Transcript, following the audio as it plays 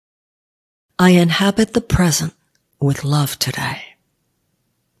I inhabit the present with love today.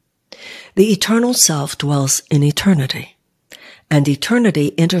 The eternal self dwells in eternity, and eternity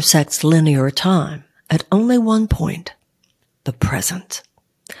intersects linear time at only one point, the present.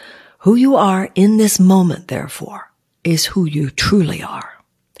 Who you are in this moment, therefore, is who you truly are,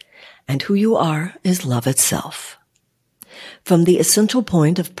 and who you are is love itself. From the essential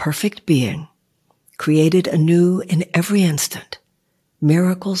point of perfect being, created anew in every instant,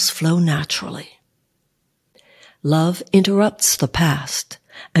 miracles flow naturally. Love interrupts the past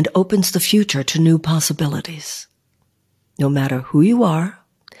and opens the future to new possibilities. No matter who you are,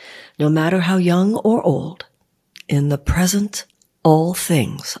 no matter how young or old, in the present, all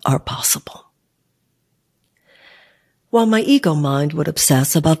things are possible. While my ego mind would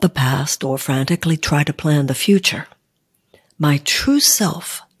obsess about the past or frantically try to plan the future, my true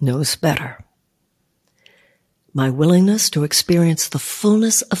self knows better. My willingness to experience the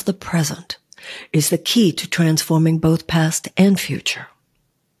fullness of the present is the key to transforming both past and future.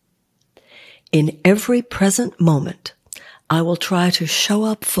 In every present moment, I will try to show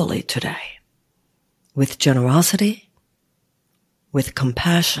up fully today, with generosity, with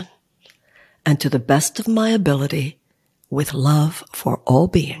compassion, and to the best of my ability, with love for all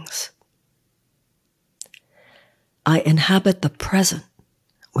beings. I inhabit the present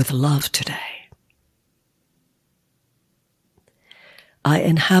with love today. I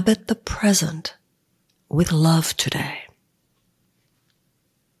inhabit the present with love today.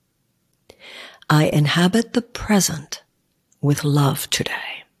 I inhabit the present with love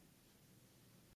today.